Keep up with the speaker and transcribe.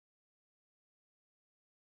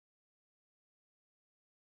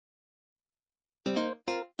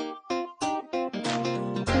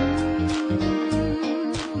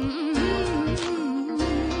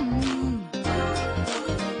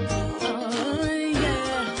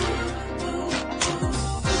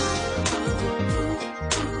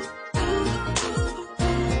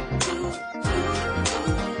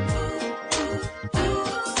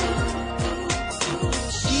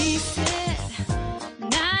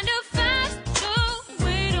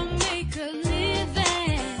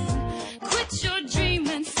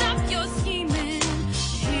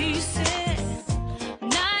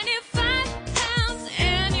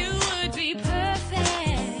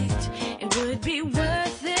be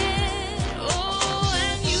worth it. Oh,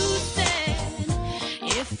 and you said,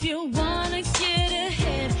 if you wanna get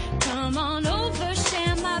ahead, come on over,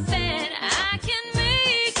 share my bed. I can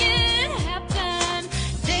make it happen.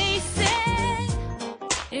 They said,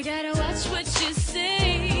 you gotta watch what you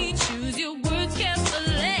say, choose your words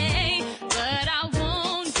carefully. But I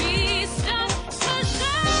won't be stopped, 'cause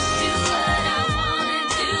I do what I wanna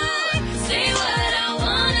do, say what I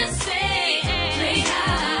wanna say, play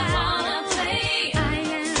how I wanna play. I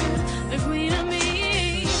am the queen of me.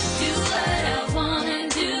 Do what I wanna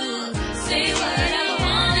do, say what I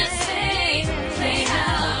wanna say, play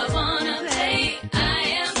how I wanna play. I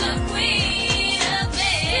am the queen of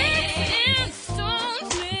me. And stones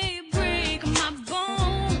may break my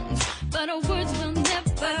bones, but our words will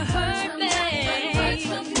never hurt me. Words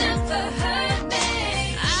will never hurt me.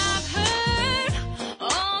 I've heard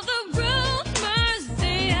all the rumors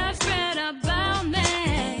they have spread about me,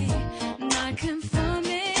 not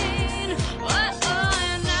confirming.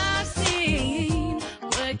 And I've seen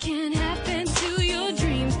what can happen to your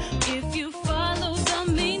dreams if you follow the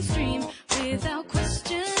mainstream without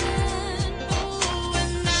question. Oh,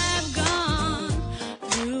 and I've gone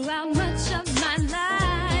throughout much of my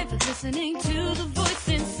life listening to the voice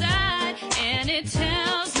inside, and it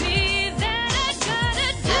tells me that I gotta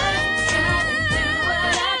do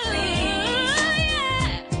what I please.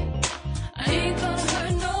 Yeah. I ain't gonna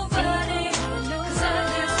hurt nobody, 'cause I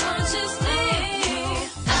live consciously.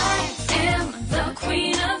 I am the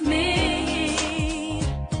queen of me,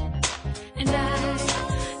 and I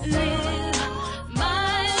live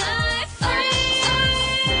my life free.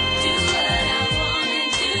 Do what I wanna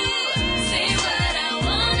do, say what I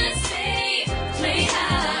wanna say, play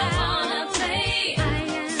how I wanna play. I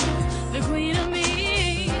am the queen of me.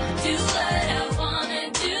 Do what I wanna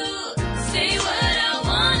do, say what I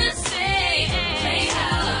wanna say, play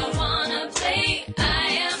how I wanna play. I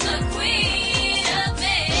am the queen of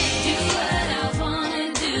me. Do what I wanna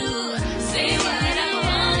do, say what I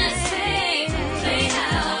wanna say, play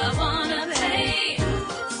how I wanna play.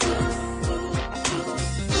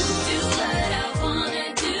 Do what I wanna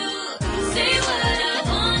do, say what I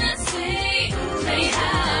wanna say, play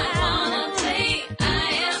how I wanna play. I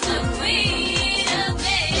am the queen of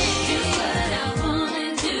me. Do what I wanna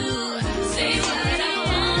do, say what I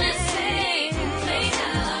wanna say, play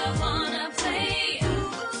how I wanna play.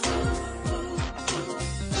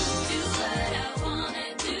 Do what I wanna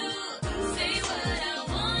do, say what I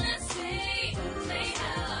wanna say, play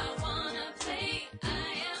how I wanna play. I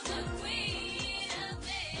am the queen of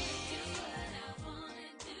me. Do what I wanna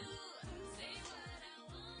do, say what I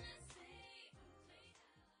wanna say.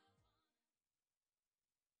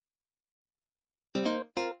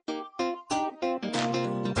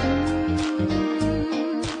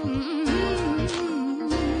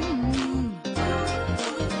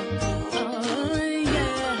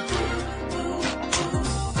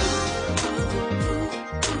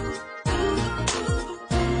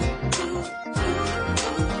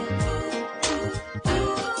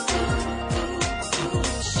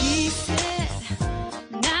 She said